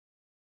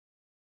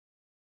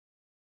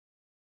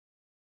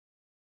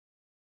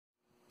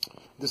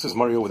This is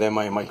Mario with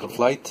MIA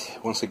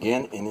Microflight once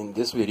again, and in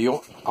this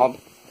video I'll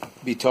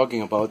be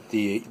talking about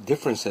the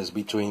differences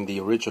between the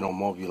original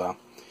Mobula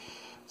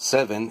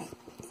 7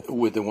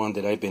 with the one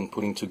that I've been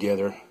putting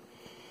together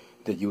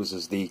that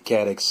uses the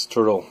Caddx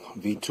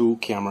Turtle2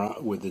 V2 camera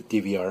with the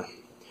DVR.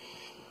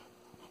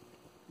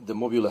 The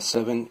Mobula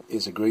 7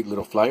 is a great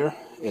little flyer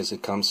as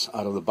it comes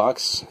out of the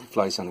box. It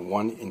flies on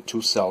 1 and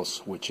 2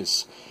 cells, which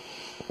is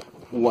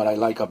what I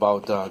like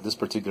about this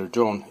particular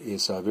drone.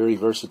 Is very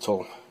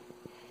versatile.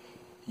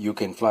 You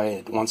can fly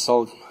at 1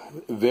 cell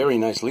very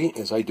nicely,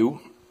 as I do,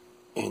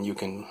 and you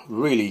can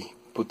really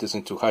put this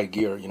into high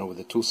gear, with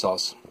the 2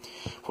 cells.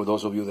 For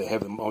those of you that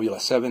have the Mobula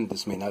 7,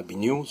 this may not be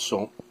new,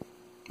 so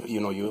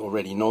you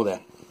already know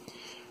that.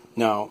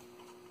 Now,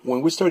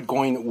 when we start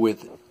going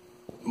with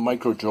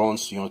micro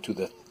drones, to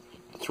the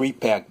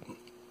 3-pack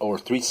or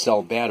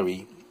 3-cell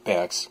battery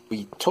packs,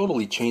 we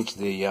totally changed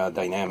the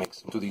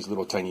dynamics to these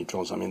little tiny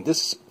drones. I mean,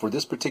 for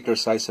this particular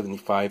size,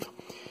 75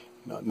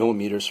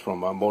 millimeters from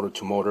motor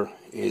to motor,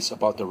 is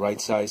about the right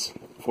size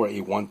for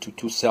a 1 to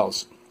 2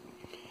 cells.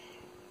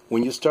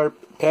 When you start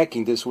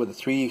packing this with a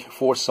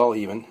 3-4 cell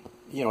even,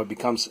 it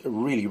becomes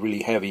really,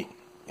 really heavy,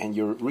 and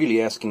you're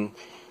really asking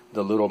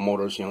the little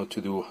motors,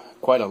 to do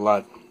quite a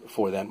lot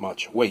for that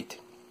much weight.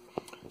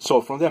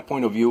 So from that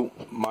point of view,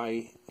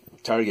 my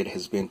target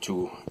has been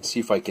to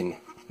see if I can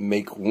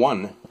make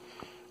one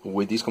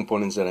with these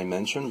components that I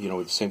mentioned,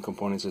 with the same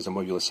components as the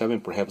Mobula 7,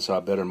 perhaps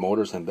better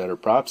motors and better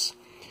props,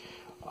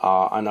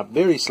 on a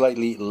very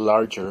slightly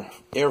larger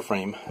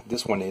airframe.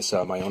 This one is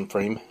my own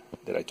frame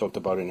that I talked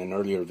about in an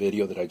earlier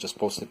video that I just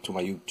posted to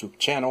my YouTube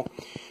channel.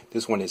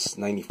 This one is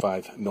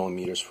 95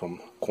 millimeters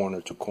from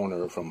corner to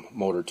corner, from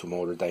motor to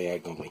motor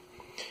diagonally.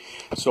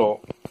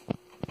 So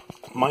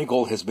my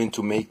goal has been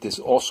to make this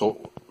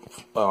also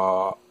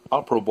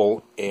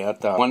operable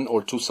at 1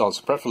 or 2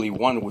 cells. Preferably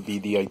 1 would be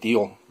the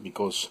ideal,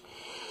 because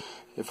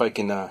if I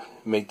can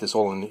make this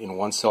all in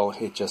 1 cell,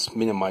 it just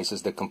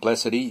minimizes the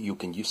complexity. You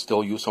can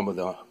still use some of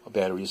the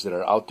batteries that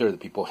are out there that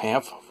people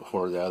have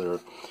for the other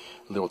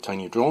little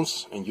tiny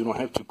drones, and you don't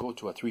have to go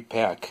to a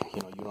 3-pack.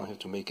 You don't have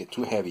to make it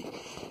too heavy.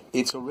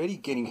 It's already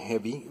getting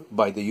heavy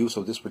by the use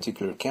of this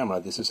particular camera.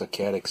 This is a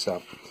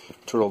Caddx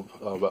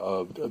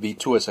Turtle2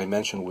 V2, as I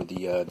mentioned, with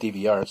the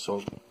DVR.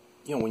 So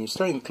when you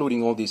start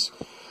including all these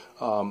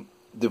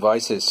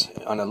devices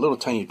on a little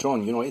tiny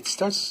drone, it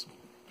starts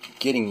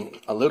getting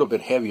a little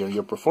bit heavier.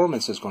 Your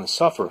performance is going to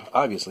suffer,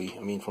 obviously.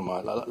 I mean, from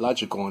a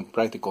logical and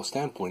practical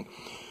standpoint,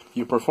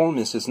 your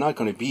performance is not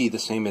going to be the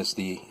same as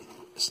the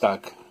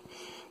stock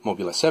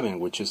Mobula 7,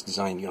 which is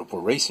designed, for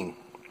racing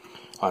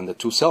on the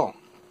 2-cell.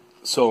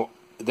 So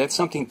that's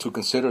something to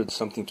consider,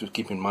 something to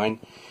keep in mind,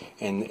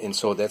 and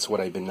so that's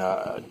what I've been.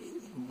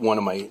 One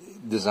of my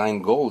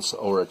design goals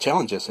or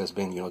challenges has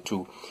been,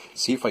 to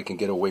see if I can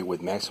get away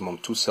with maximum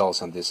 2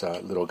 cells on this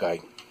little guy.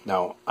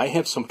 Now, I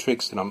have some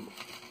tricks that I'm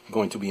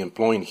going to be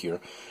employing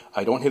here.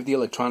 I don't have the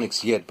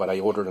electronics yet, but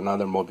I ordered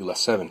another Mobula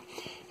 7,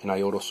 and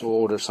I also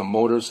ordered some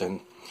motors and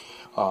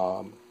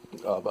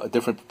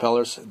different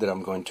propellers that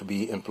I'm going to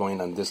be employing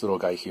on this little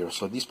guy here.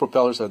 So these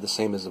propellers are the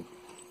same as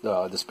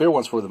the spare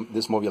ones for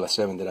this Mobula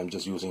 7 that I'm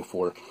just using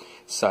for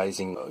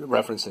sizing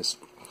references.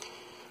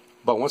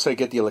 But once I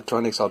get the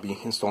electronics, I'll be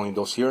installing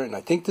those here, and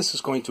I think this is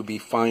going to be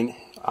fine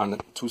on a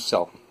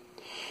 2-cell.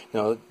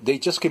 Now, they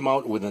just came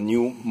out with a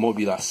new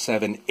Mobula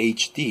 7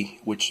 HD,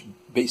 which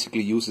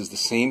basically uses the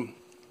same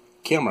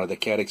camera, the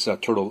Caddx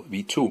Turtle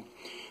V2,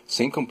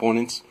 same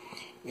components,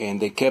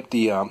 and they kept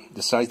the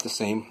size the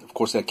same. Of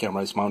course, that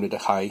camera is mounted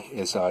high,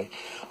 as I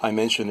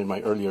mentioned in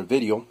my earlier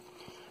video.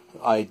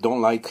 I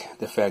don't like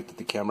the fact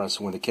that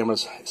when the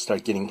cameras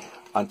start getting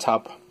on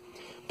top,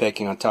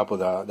 packing on top of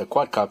the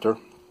quadcopter,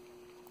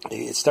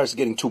 it starts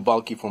getting too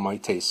bulky for my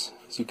taste.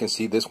 As you can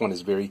see, this one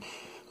is very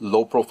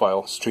low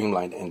profile,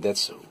 streamlined, and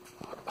that's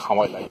how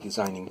I like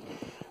designing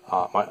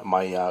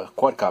my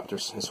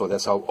quadcopters. And so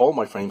that's how all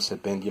my frames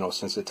have been,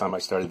 since the time I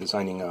started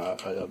designing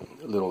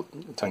little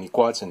tiny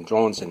quads and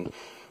drones and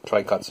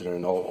tricopter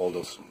and all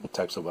those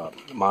types of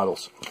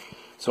models.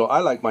 So I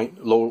like my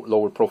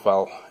lower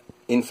profile.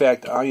 In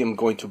fact, I am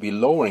going to be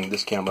lowering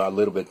this camera a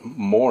little bit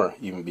more,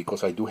 even,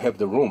 because I do have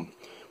the room.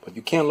 But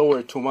you can't lower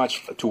it too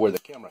much to where the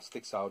camera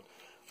sticks out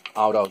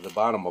of the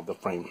bottom of the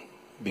frame,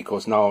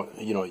 because now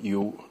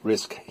you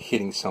risk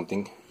hitting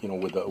something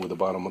with the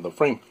bottom of the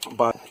frame.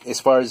 But as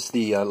far as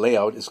the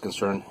layout is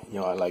concerned,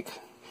 I like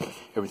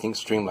everything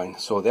streamlined.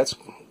 So that's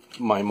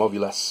my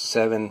Mobula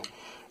 7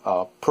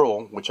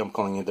 Pro, which I'm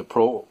calling it the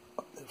Pro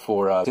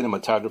for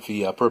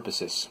cinematography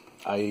purposes.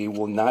 I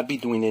will not be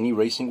doing any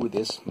racing with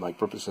this. My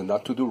purpose is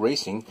not to do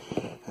racing.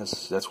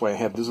 That's why I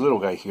have this little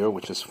guy here,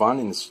 which is fun,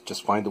 and it's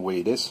just fine the way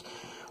it is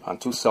on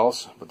 2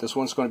 cells. But this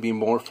one's going to be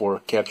more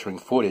for capturing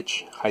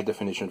footage, high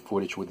definition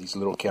footage with these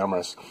little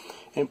cameras,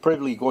 and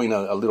probably going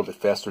a little bit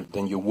faster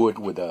than you would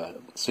with a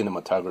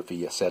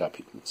cinematography setup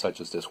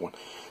such as this one.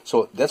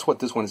 So that's what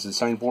this one is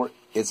designed for.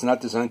 It's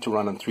not designed to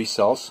run on 3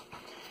 cells.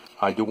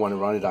 I do want to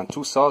run it on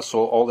 2 cells,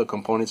 so all the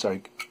components are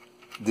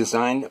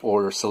designed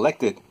or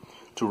selected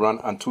to run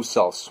on 2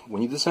 cells.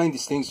 When you design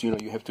these things,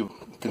 you have to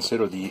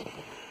consider the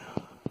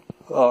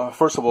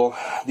first of all,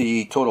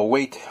 the total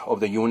weight of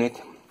the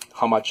unit,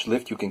 how much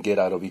lift you can get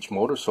out of each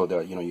motor, so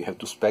that you have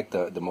to spec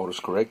the motors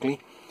correctly,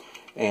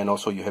 and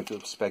also you have to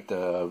spec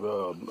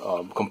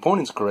the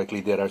components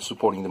correctly that are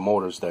supporting the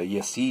motors, the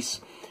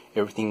ESCs,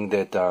 everything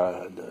that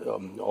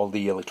all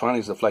the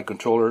electronics, the flight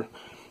controller,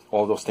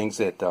 all those things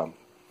that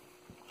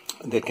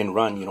that can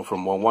run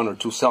from 1 or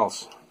 2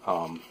 cells.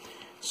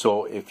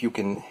 So if you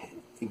can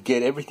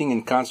get everything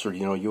in concert,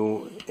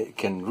 you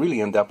can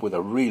really end up with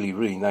a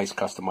really nice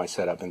customized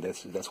setup, and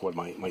that's what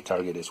my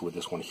target is with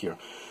this one here.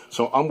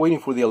 So I'm waiting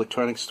for the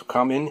electronics to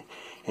come in,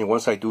 and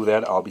once I do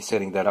that, I'll be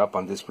setting that up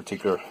on this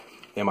particular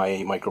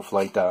MIA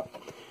Microflight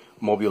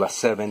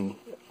Mobula7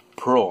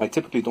 Pro. I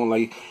typically don't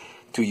like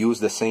to use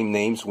the same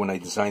names when I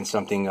design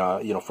something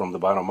from the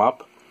bottom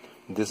up.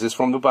 This is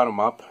from the bottom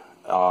up.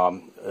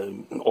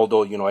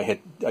 Although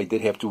I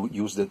did have to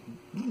use the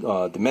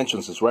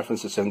dimensions as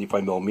references,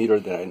 75 millimeter.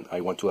 Then I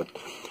went to a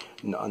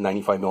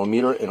 95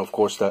 millimeter, and of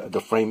course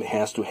the frame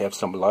has to have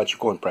some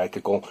logical and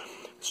practical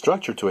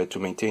structure to it to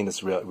maintain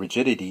its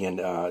rigidity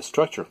and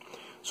structure.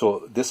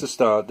 So this is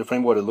the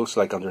frame, what it looks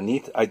like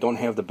underneath. I don't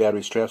have the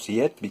battery straps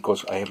yet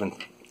because I haven't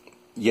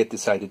yet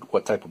decided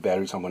what type of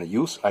batteries I'm going to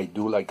use. I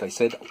do, like I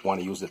said, want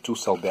to use the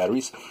 2-cell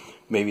batteries,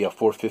 maybe a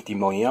 450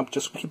 milliamp,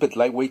 just keep it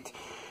lightweight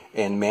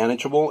and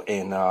manageable,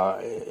 and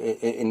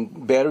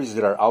batteries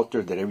that are out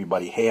there that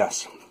everybody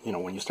has.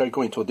 When you start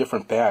going to a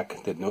different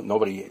pack that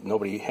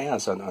nobody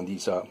has on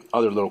these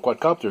other little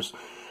quadcopters,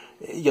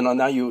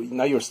 now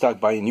you're stuck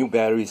buying new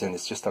batteries, and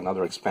it's just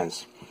another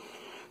expense.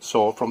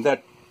 So from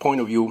that point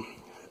of view,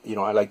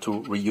 I like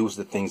to reuse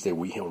the things that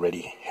we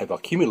already have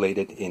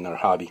accumulated in our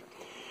hobby.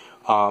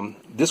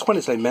 This one,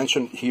 as I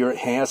mentioned here,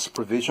 has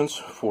provisions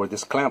for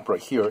this clamp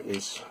right here.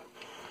 Is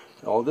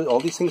all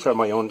these things are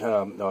my own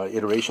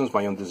iterations,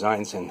 my own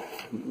designs, and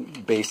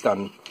based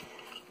on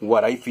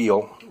what I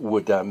feel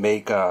would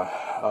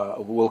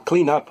will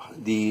clean up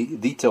the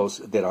details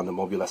that on the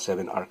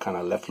Mobula7 are kind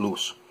of left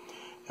loose.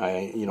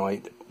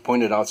 I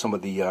pointed out some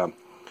of the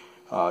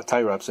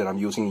tie wraps that I'm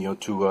using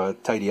to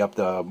tidy up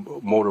the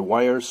motor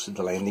wires,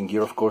 the landing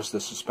gear, of course, the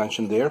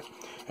suspension there,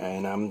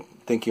 and I'm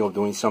thinking of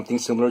doing something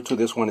similar to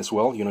this one as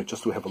well,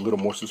 just to have a little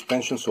more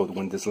suspension, so that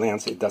when this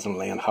lands, it doesn't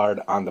land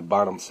hard on the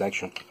bottom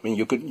section. I mean,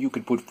 you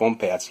could put foam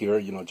pads here,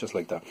 just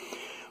like the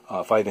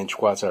 5-inch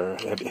quads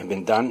have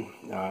been done.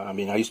 I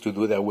mean, I used to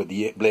do that with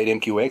the Blade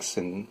MQX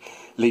and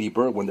Lady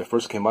Bird when they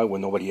first came out,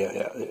 when nobody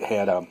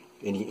had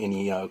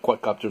any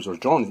quadcopters or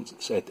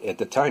drones at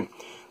the time.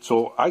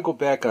 So I go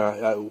back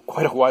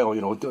quite a while,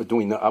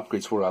 doing the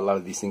upgrades for a lot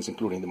of these things,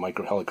 including the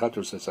micro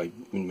helicopters, as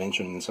I've been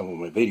mentioning in some of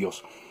my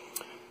videos.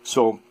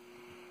 So,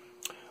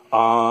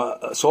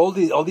 all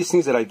these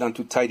things that I've done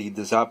to tidy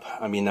this up,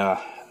 I mean,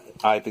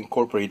 I've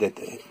incorporated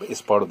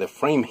as part of the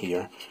frame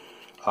here,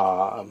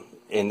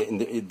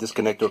 and this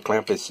connector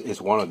clamp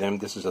is one of them.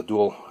 This is a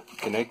dual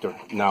connector.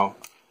 Now,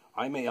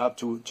 I may opt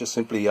to just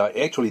simply,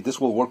 actually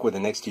this will work with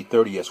an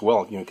XT30 as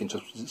well. You can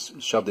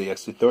just shove the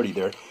XT30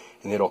 there,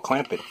 and it'll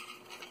clamp it.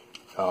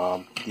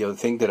 The other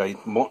thing that I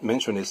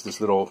mentioned is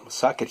this little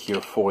socket here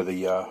for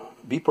the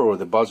beeper or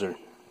the buzzer.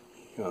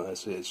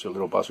 It's your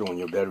little buzzer when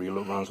your battery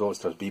runs low, it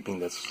starts beeping.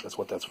 That's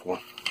what that's for.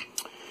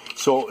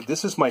 So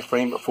this is my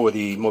frame for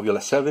the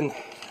Mobula7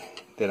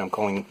 that I'm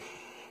calling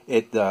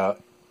it the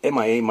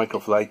MIA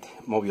Microflight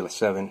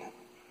Mobula7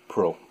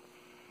 Pro.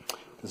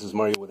 This is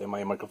Mario with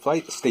MIA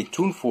Microflight. Stay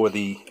tuned for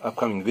the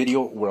upcoming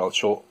video where I'll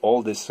show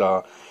all this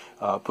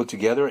put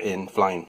together and flying.